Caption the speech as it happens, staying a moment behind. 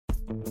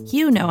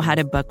You know how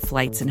to book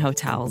flights and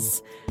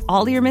hotels.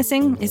 All you're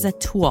missing is a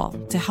tool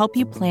to help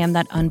you plan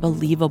that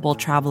unbelievable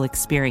travel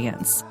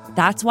experience.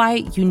 That's why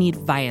you need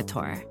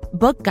Viator.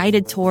 Book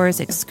guided tours,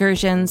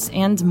 excursions,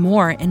 and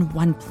more in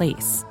one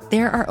place.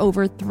 There are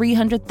over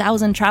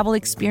 300,000 travel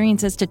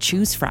experiences to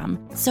choose from,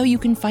 so you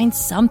can find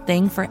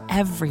something for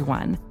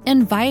everyone.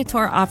 And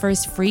Viator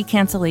offers free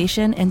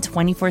cancellation and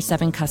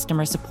 24/7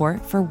 customer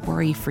support for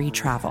worry-free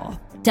travel.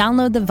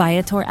 Download the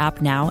Viator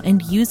app now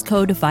and use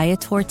code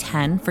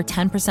Viator10 for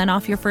 10%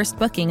 off your first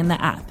booking in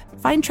the app.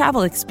 Find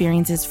travel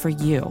experiences for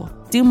you.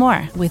 Do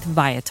more with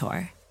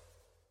Viator.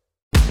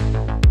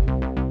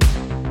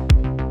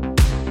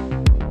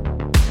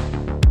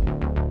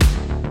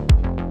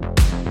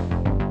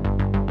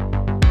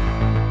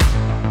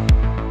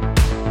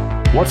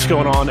 What's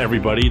going on,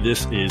 everybody?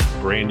 This is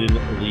Brandon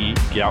Lee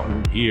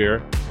Gouton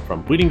here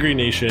from Bleeding Green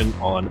Nation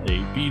on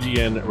a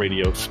BGN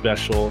Radio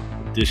special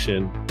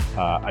edition.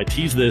 I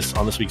teased this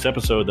on this week's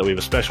episode that we have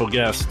a special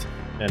guest,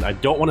 and I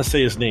don't want to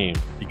say his name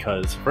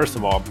because, first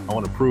of all, I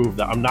want to prove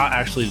that I'm not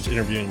actually just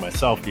interviewing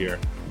myself here.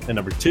 And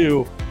number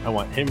two, I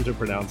want him to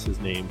pronounce his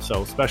name.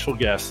 So, special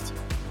guest,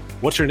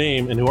 what's your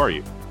name and who are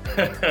you?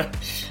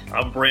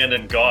 I'm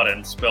Brandon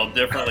Gaudin, spelled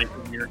differently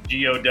from your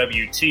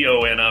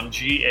Gowton. I'm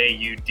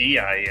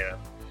Gaudin,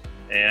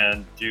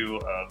 and do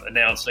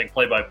announcing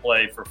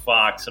play-by-play for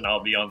Fox, and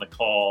I'll be on the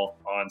call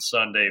on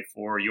Sunday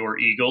for your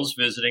Eagles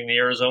visiting the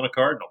Arizona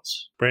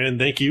Cardinals. Brandon,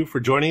 thank you for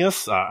joining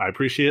us. I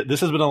appreciate it. This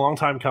has been a long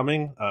time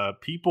coming.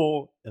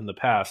 People in the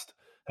past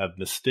have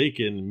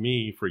mistaken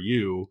me for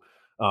you,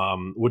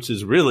 which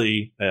is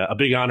really a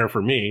big honor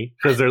for me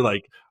because they're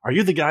like, are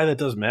you the guy that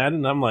does Madden?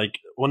 And I'm like,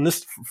 when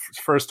this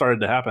first started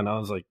to happen, I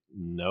was like,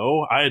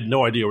 no, I had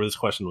no idea where this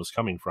question was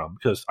coming from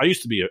because I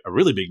used to be a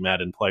really big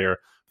Madden player.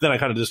 But then I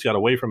kind of just got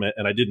away from it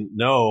and I didn't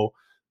know,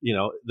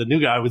 the new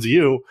guy was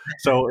you.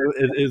 So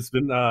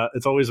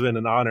it's always been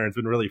an honor. It's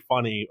been really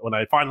funny when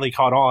I finally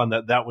caught on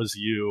that was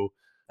you.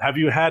 Have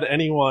you had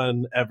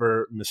anyone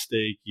ever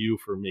mistake you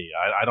for me?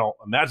 I don't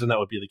imagine that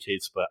would be the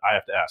case, but I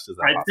have to ask. Is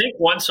that possible? Think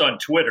once on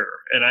Twitter,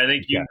 and I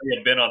think you may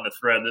have been on the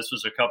thread. This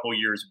was a couple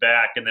years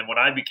back. And then when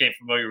I became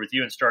familiar with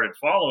you and started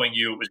following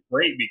you, it was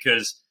great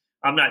because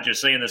I'm not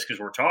just saying this because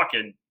we're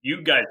talking.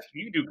 You guys,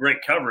 you do great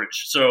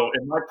coverage. So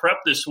in my prep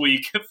this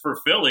week for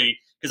Philly,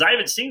 because I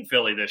haven't seen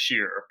Philly this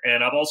year,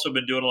 and I've also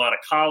been doing a lot of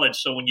college.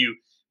 So when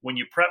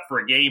you prep for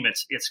a game,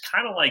 it's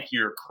kind of like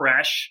your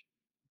crash.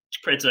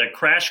 It's a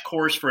crash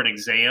course for an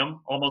exam,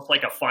 almost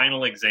like a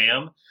final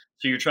exam.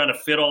 So you're trying to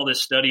fit all this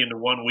study into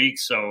 1 week.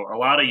 So a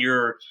lot of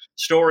your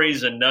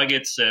stories and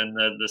nuggets and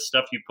the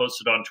stuff you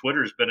posted on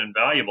Twitter has been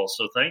invaluable.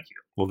 So thank you.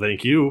 Well,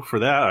 thank you for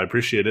that. I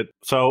appreciate it.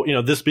 So,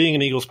 this being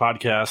an Eagles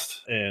podcast,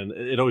 and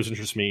it always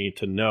interests me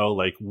to know,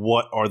 like,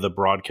 what are the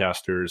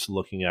broadcasters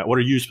looking at? What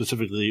are you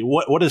specifically,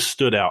 what has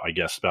stood out, I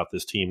guess, about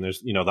this team?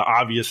 There's, the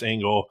obvious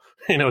angle,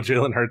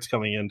 Jalen Hurts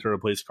coming in to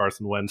replace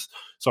Carson Wentz.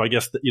 So I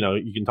guess, that,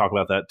 you can talk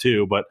about that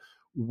too. But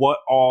what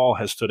all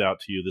has stood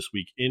out to you this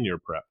week in your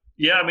prep?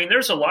 Yeah,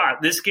 there's a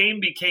lot. This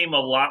game became a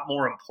lot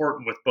more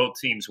important with both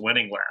teams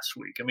winning last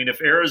week.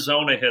 If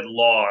Arizona had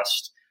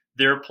lost,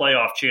 their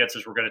playoff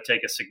chances were going to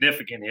take a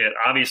significant hit.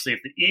 Obviously, if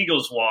the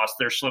Eagles lost,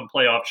 their slim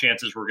playoff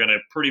chances were going to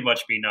pretty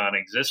much be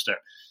non-existent.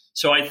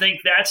 So I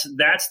think that's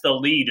the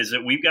lead, is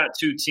that we've got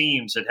two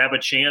teams that have a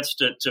chance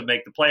to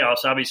make the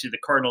playoffs. Obviously, the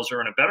Cardinals are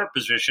in a better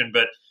position,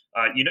 but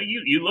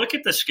you look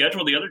at the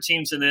schedule of the other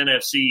teams in the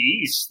NFC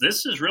East,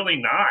 this is really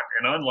not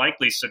an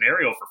unlikely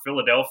scenario for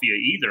Philadelphia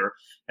either.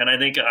 And I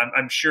think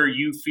I'm sure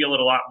you feel it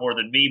a lot more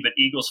than me, but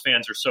Eagles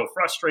fans are so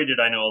frustrated.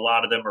 I know a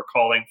lot of them are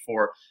calling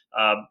for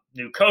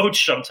new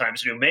coach,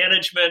 sometimes new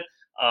management.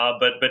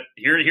 But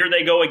here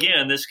they go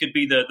again. This could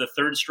be the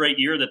third straight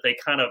year that they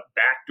kind of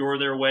backdoor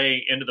their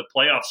way into the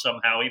playoffs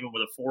somehow, even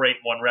with a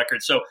 4-8-1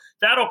 record. So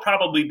that'll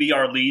probably be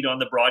our lead on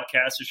the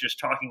broadcast, is just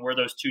talking where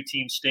those two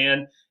teams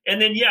stand.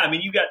 And then,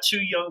 you got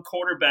two young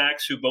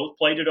quarterbacks who both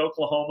played at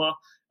Oklahoma,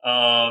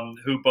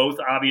 who both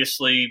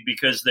obviously,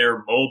 because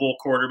they're mobile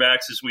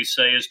quarterbacks, as we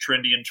say, is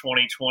trendy in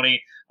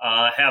 2020,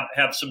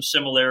 have some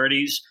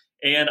similarities.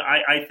 And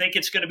I think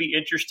it's going to be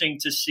interesting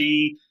to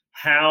see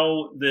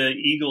how the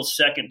Eagles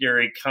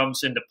secondary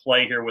comes into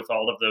play here with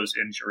all of those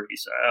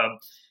injuries.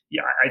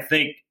 I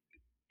think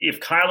if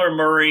Kyler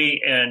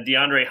Murray and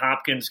DeAndre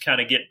Hopkins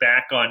kind of get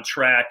back on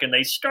track, and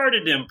they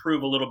started to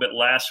improve a little bit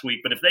last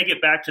week, but if they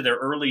get back to their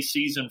early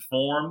season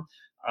form,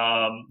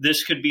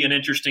 this could be an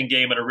interesting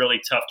game and a really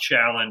tough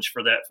challenge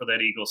for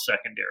that Eagles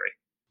secondary.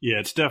 Yeah,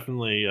 it's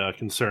definitely a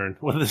concern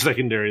with the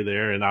secondary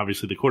there, and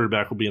obviously the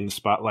quarterback will be in the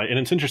spotlight. And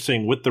it's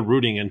interesting with the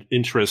rooting and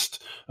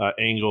interest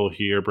angle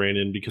here,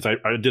 Brandon, because I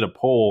did a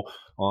poll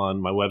on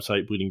my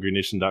website,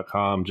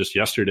 bleedinggreennation.com, just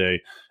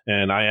yesterday,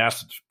 and I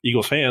asked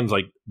Eagles fans,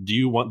 like, do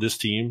you want this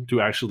team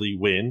to actually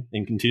win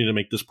and continue to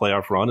make this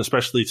playoff run,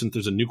 especially since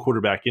there's a new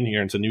quarterback in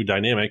here and it's a new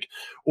dynamic,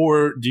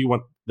 or do you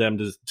want them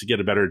to get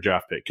a better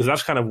draft pick? Because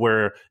that's kind of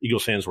where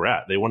Eagles fans were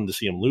at. They wanted to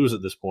see him lose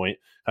at this point,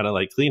 kind of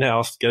like clean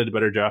house, get a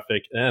better draft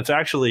pick. And it's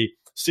actually,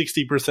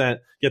 60%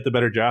 get the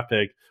better draft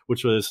pick,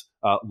 which was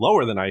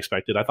lower than I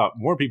expected. I thought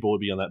more people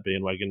would be on that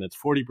bandwagon. It's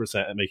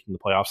 40% at making the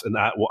playoffs, and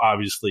that will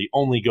obviously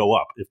only go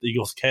up. If the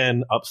Eagles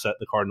can upset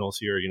the Cardinals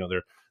here,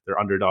 they're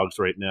underdogs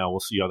right now. We'll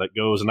see how that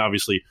goes. And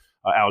obviously,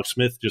 Alex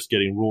Smith just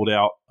getting ruled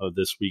out of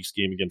this week's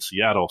game against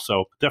Seattle.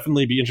 So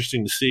definitely be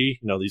interesting to see,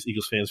 these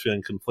Eagles fans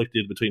feeling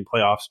conflicted between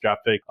playoffs,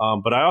 draft pick.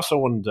 But I also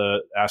wanted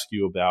to ask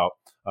you about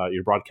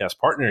your broadcast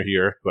partner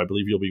here, who I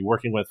believe you'll be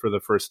working with for the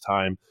first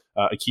time,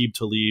 Aqib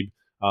Talib.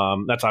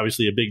 That's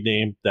obviously a big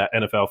name that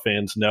NFL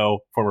fans know,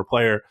 former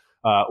player.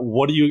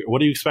 What are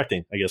you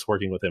expecting, I guess,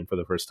 working with him for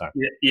the first time?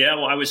 Yeah,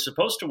 well, I was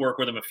supposed to work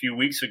with him a few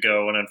weeks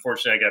ago, and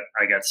unfortunately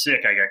I got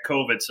sick. I got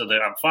COVID, so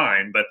that I'm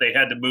fine, but they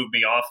had to move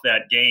me off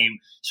that game.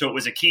 So it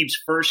was Aqib's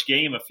first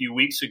game a few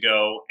weeks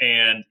ago,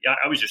 and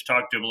I was just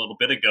talking to him a little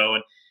bit ago,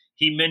 and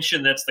he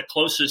mentioned that's the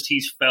closest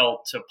he's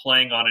felt to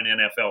playing on an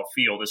NFL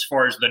field as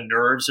far as the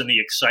nerves and the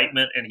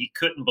excitement, and he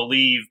couldn't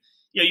believe,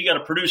 you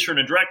got a producer and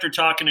a director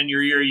talking in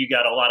your ear, you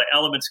got a lot of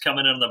elements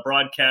coming in on the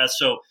broadcast.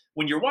 So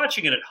when you're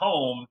watching it at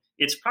home,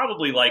 it's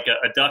probably like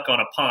a duck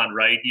on a pond,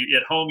 right?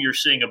 At home, you're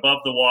seeing above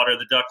the water,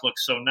 the duck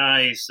looks so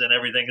nice and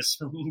everything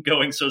is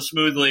going so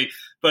smoothly.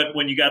 But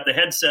when you got the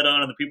headset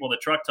on and the people in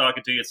the truck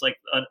talking to you, it's like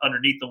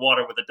underneath the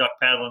water with a duck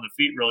paddling the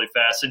feet really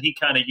fast. And he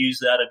kind of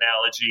used that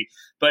analogy.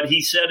 But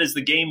he said as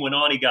the game went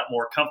on, he got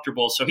more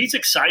comfortable. So he's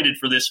excited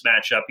for this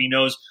matchup. He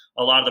knows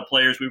a lot of the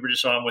players. We were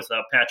just on with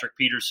Patrick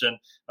Peterson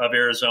of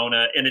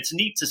Arizona. And it's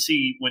neat to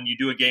see when you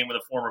do a game with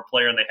a former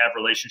player and they have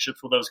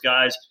relationships with those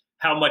guys,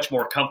 how much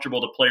more comfortable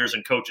the players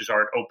and coaches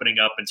are opening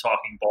up and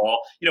talking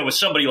ball. With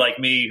somebody like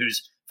me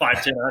who's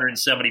 5'10",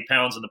 170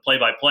 pounds and the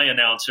play-by-play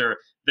announcer,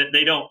 that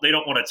they don't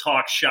want to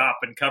talk shop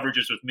and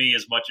coverages with me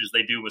as much as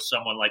they do with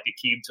someone like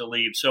Aqib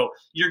Talib. So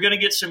you're going to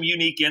get some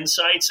unique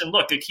insights. And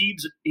look,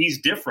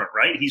 he's different,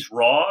 right? He's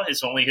raw.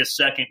 It's only his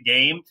second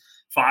game.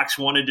 Fox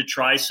wanted to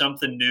try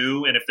something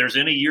new, and if there's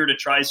any year to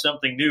try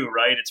something new,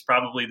 right, it's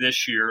probably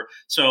this year.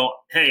 So,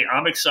 hey,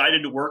 I'm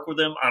excited to work with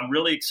him. I'm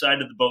really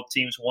excited that both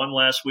teams won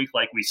last week,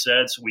 like we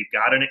said, so we've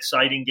got an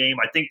exciting game.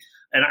 I think,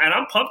 and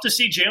I'm pumped to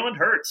see Jalen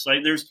Hurts. Like,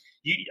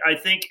 I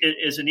think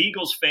as an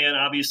Eagles fan,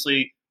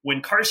 obviously,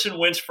 when Carson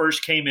Wentz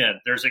first came in,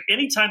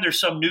 anytime there's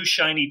some new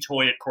shiny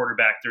toy at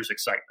quarterback, there's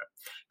excitement.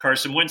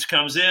 Carson Wentz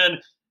comes in,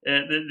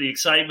 the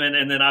excitement,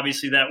 and then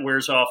obviously that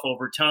wears off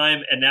over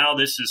time. And now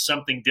this is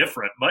something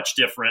different, much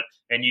different,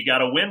 and you got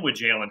to win with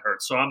Jalen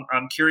Hurts. So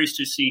I'm curious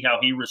to see how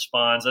he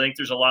responds. I think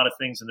there's a lot of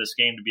things in this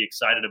game to be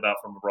excited about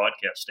from a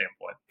broadcast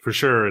standpoint. For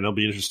sure, and it'll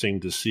be interesting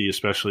to see,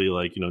 especially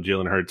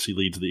Jalen Hurts. He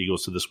leads the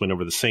Eagles to this win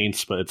over the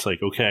Saints, but it's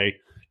like, okay,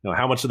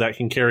 how much of that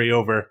can carry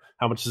over?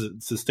 How much is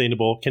it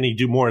sustainable? Can he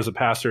do more as a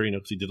passer?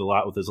 Because he did a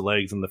lot with his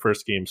legs in the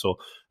first game, so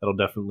that'll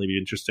definitely be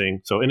interesting.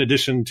 So in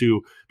addition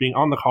to being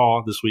on the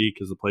call this week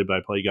as the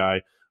play-by-play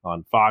guy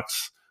on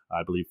Fox,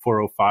 I believe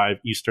 4:05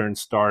 Eastern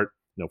start,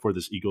 for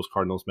this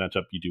Eagles-Cardinals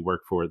matchup, you do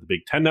work for the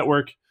Big Ten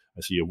Network.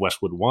 I see you have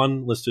Westwood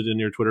One listed in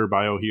your Twitter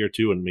bio here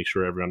too, and make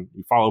sure everyone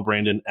you follow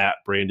Brandon at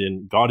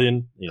Brandon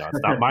Gaudin. It's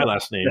not my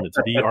last name; it's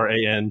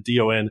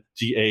BrandonGaudin.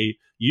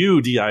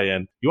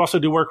 You also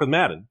do work with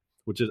Madden,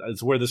 which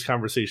is where this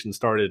conversation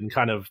started, and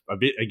kind of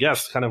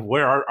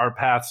where our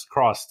paths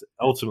crossed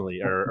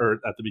ultimately,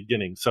 or at the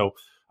beginning. So,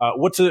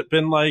 what's it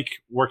been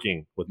like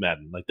working with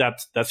Madden? Like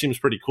that seems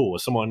pretty cool.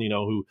 As someone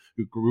who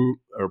grew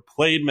or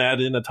played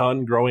Madden a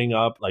ton growing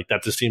up, like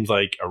that just seems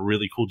like a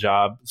really cool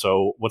job.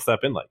 So, what's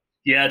that been like?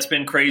 Yeah, it's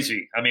been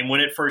crazy. I mean,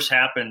 when it first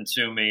happened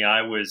to me,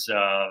 I was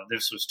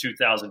this was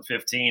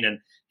 2015,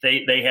 and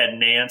they had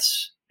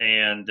Nance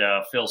and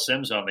Phil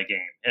Simms on the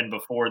game, and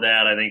before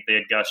that, I think they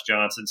had Gus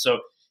Johnson.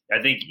 So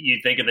I think you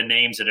think of the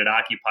names that had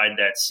occupied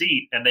that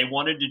seat, and they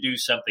wanted to do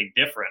something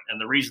different. And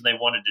the reason they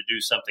wanted to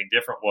do something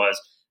different was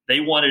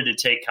they wanted to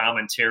take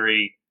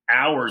commentary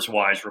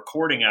hours-wise,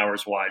 recording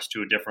hours-wise,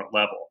 to a different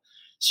level.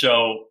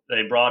 So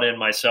they brought in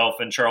myself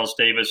and Charles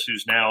Davis, he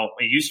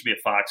used to be at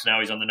Fox,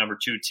 now he's on the number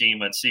 2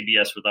 team at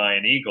CBS with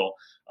Ian Eagle.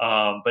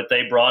 But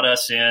they brought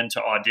us in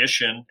to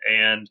audition,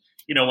 and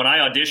when I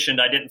auditioned,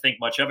 I didn't think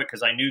much of it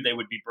because I knew they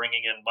would be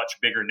bringing in much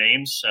bigger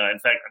names. In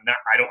fact,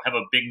 I don't have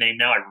a big name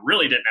now. I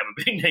really didn't have a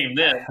big name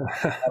then.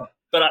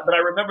 But I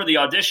remember the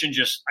audition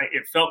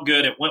it felt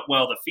good. It went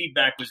well. The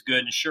feedback was good.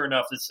 And sure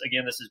enough, this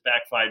is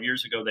back 5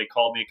 years ago. They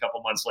called me a couple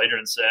months later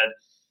and said,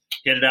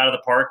 hit it out of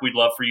the park. We'd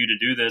love for you to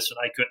do this. And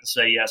I couldn't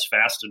say yes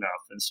fast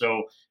enough. And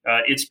so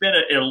it's been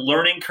a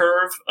learning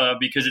curve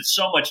because it's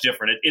so much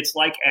different. It's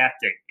like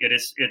acting.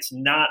 It's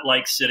not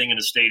like sitting in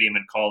a stadium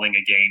and calling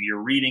a game.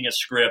 You're reading a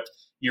script.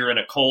 You're in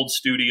a cold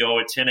studio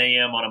at 10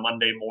 a.m. on a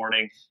Monday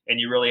morning, and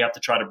you really have to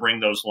try to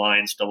bring those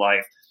lines to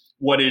life.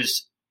 What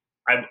is,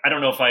 I don't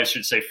know if I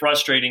should say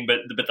frustrating, but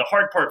the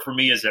hard part for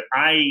me is that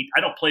I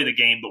don't play the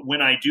game, but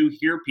when I do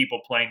hear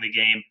people playing the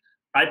game,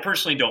 I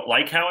personally don't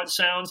like how it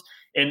sounds.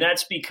 And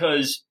that's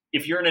because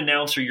if you're an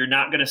announcer, you're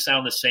not going to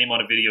sound the same on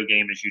a video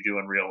game as you do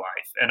in real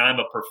life. And I'm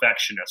a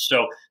perfectionist.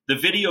 So the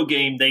video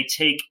game, they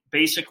take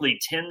basically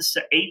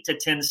 8 to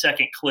 10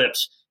 second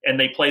clips and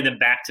they play them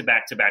back to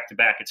back to back to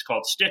back. It's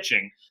called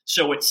stitching.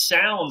 So it's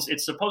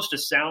supposed to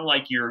sound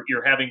like you're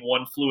having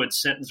one fluid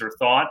sentence or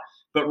thought,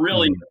 but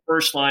really the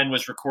first line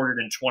was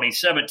recorded in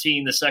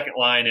 2017, the second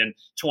line in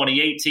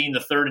 2018, the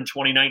third in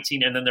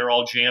 2019, and then they're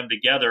all jammed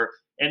together.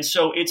 And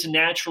so it's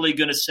naturally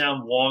going to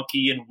sound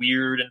wonky and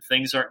weird, and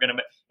things aren't going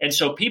to – and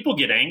so people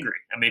get angry.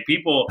 I mean,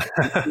 people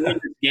in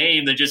this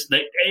game,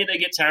 they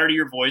get tired of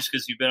your voice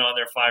because you've been on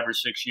there 5 or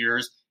 6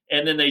 years,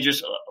 and then they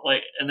just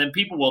and then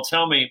people will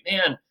tell me,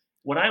 man,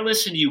 when I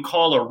listen to you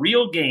call a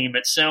real game,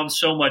 it sounds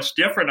so much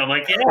different. I'm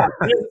like,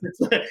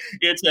 yeah,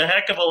 it's a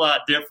heck of a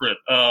lot different.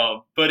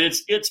 But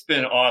it's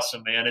been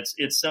awesome, man.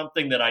 It's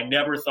something that I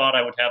never thought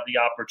I would have the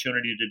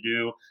opportunity to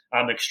do.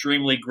 I'm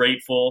extremely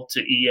grateful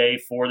to EA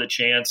for the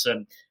chance,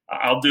 and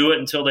I'll do it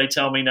until they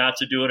tell me not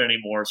to do it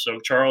anymore. So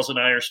Charles and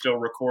I are still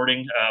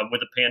recording. With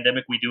the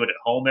pandemic, we do it at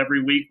home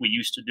every week. We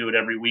used to do it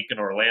every week in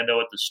Orlando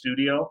at the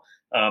studio,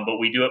 but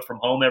we do it from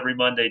home every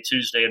Monday,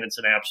 Tuesday, and it's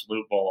an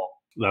absolute ball.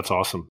 That's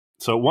awesome.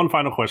 So one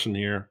final question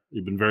here.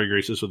 You've been very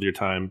gracious with your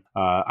time.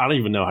 I don't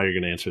even know how you're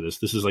going to answer this.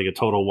 This is like a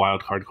total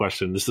wild card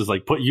question. This is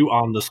like put you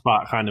on the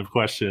spot kind of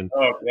question.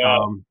 Oh,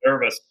 God, I'm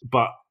nervous.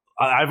 But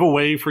I have a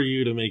way for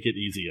you to make it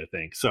easy, I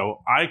think.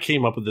 So I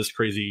came up with this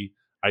crazy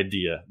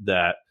idea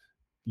that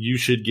you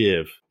should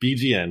give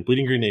BGN,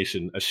 Bleeding Green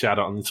Nation, a shout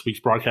out on this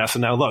week's broadcast.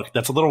 And now look,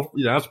 that's a little,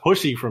 that's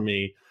pushy for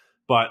me,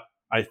 but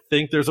I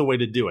think there's a way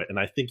to do it. And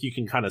I think you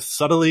can kind of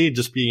subtly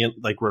just be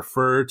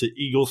refer to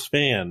Eagles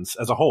fans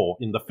as a whole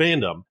in the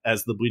fandom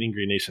as the Bleeding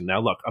Green Nation.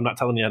 Now, look, I'm not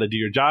telling you how to do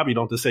your job. You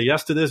don't have to say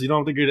yes to this. You don't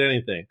have to agree to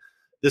anything.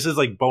 This is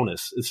like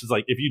bonus. This is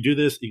like, if you do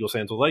this, Eagles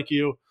fans will like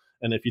you.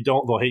 And if you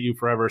don't, they'll hate you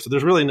forever. So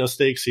there's really no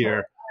stakes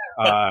here.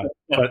 But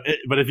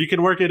if you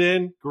can work it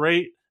in,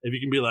 great. If you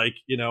can be like,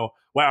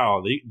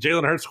 wow,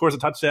 Jalen Hurts scores a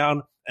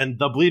touchdown and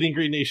the Bleeding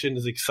Green Nation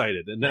is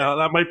excited. And now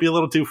that might be a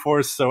little too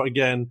forced. So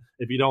again,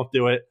 if you don't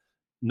do it,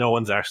 no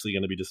one's actually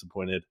going to be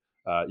disappointed.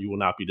 You will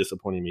not be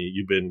disappointing me.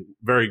 You've been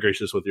very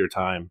gracious with your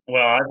time.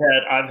 Well,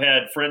 I've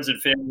had friends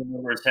and family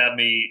members have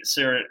me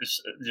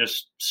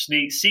just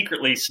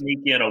secretly sneak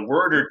in a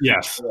word or two,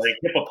 yes, like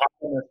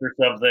hippopotamus or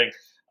something.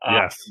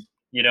 Yes.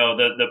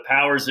 The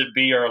powers that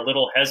be are a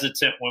little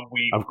hesitant when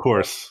we of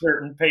course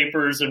certain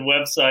papers and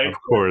websites. Of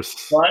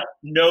course. But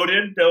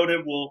noted.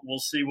 We'll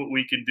see what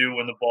we can do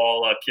when the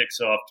ball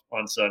kicks off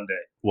on Sunday.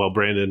 Well,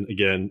 Brandon,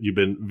 again, you've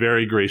been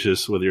very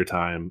gracious with your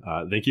time.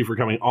 Thank you for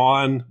coming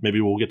on.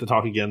 Maybe we'll get to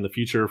talk again in the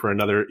future for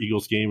another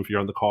Eagles game if you're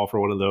on the call for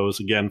one of those.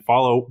 Again,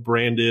 follow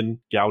Brandon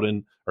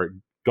Gaudin.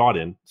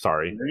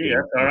 Sorry.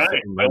 Yeah, all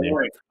right.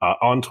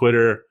 On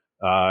Twitter.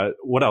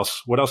 What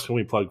else? What else can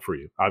we plug for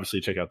you? Obviously,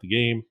 check out the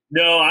game.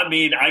 No, I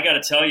mean, I got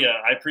to tell you,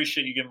 I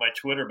appreciate you giving my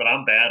Twitter, but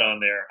I'm bad on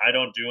there. I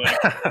don't do anything.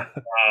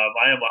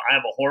 I am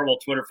a horrible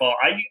Twitter follower.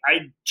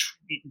 I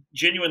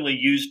genuinely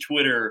use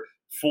Twitter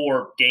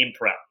for game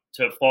prep,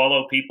 to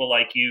follow people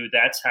like you.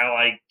 That's how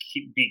I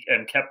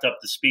am kept up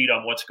to speed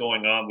on what's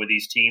going on with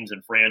these teams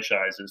and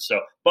franchises.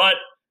 So, but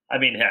I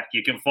mean, heck,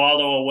 you can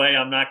follow away.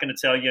 I'm not going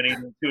to tell you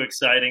anything too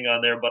exciting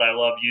on there, but I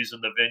love using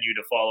the venue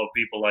to follow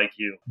people like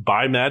you.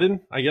 Buy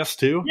Madden, I guess,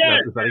 too. Yeah.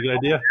 Is that a good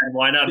idea?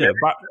 Why not? Yeah,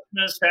 Merry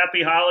Christmas,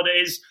 happy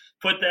holidays.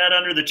 Put that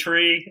under the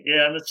tree.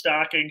 Yeah, in the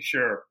stocking.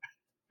 Sure.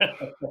 All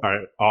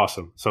right.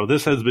 Awesome. So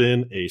this has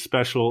been a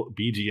special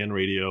BGN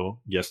Radio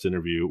guest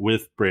interview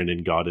with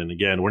Brandon Gaudin.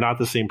 Again, we're not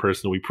the same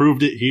person. We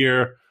proved it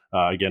here.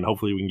 Again,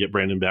 hopefully we can get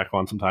Brandon back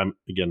on sometime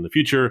again in the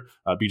future.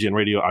 BGN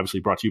Radio, obviously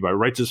brought to you by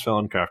Righteous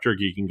Felon Craft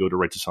Jerky. You can go to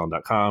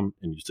righteousfelon.com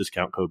and use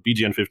discount code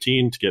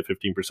BGN15 to get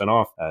 15%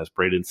 off. As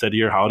Brandon said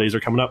here, holidays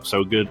are coming up,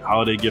 so good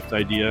holiday gift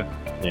idea.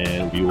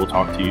 And we will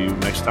talk to you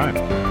next time.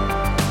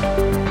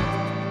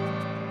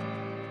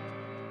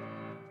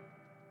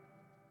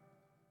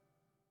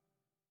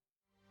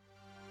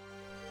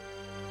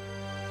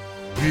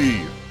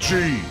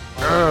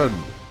 BGN.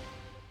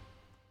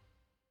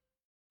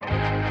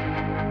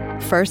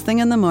 First thing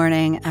in the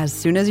morning, as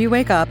soon as you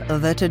wake up,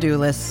 the to-do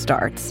list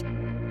starts.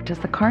 Does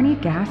the car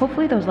need gas?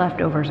 Hopefully those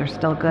leftovers are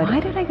still good. Why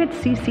did I get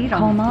CC'd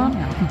on Mom?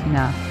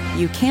 No.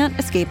 You can't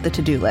escape the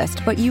to-do list,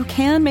 but you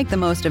can make the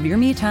most of your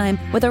me time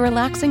with a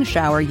relaxing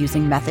shower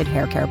using Method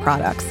Hair Care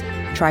products.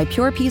 Try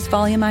Pure Peace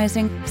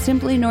Volumizing,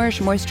 Simply Nourish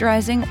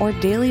Moisturizing, or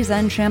Daily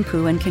Zen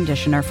Shampoo and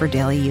Conditioner for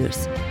daily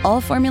use.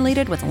 All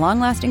formulated with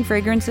long-lasting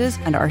fragrances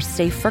and are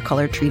safe for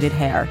color-treated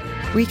hair.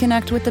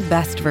 Reconnect with the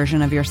best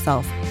version of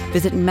yourself.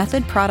 Visit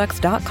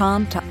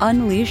methodproducts.com to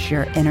unleash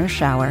your inner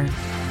shower.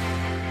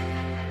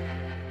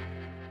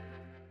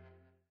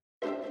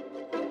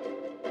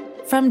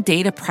 From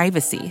data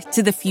privacy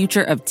to the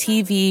future of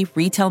TV,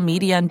 retail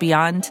media, and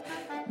beyond,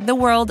 the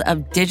world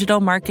of digital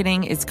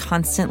marketing is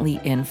constantly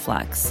in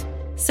flux.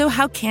 So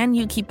how can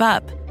you keep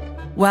up?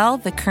 Well,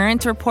 The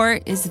Current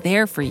Report is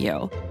there for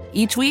you.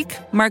 Each week,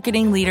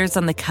 marketing leaders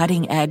on the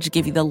cutting edge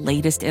give you the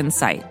latest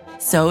insight.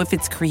 So if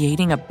it's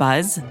creating a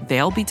buzz,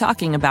 they'll be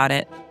talking about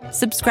it.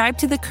 Subscribe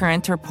to The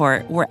Current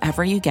Report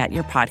wherever you get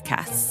your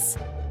podcasts.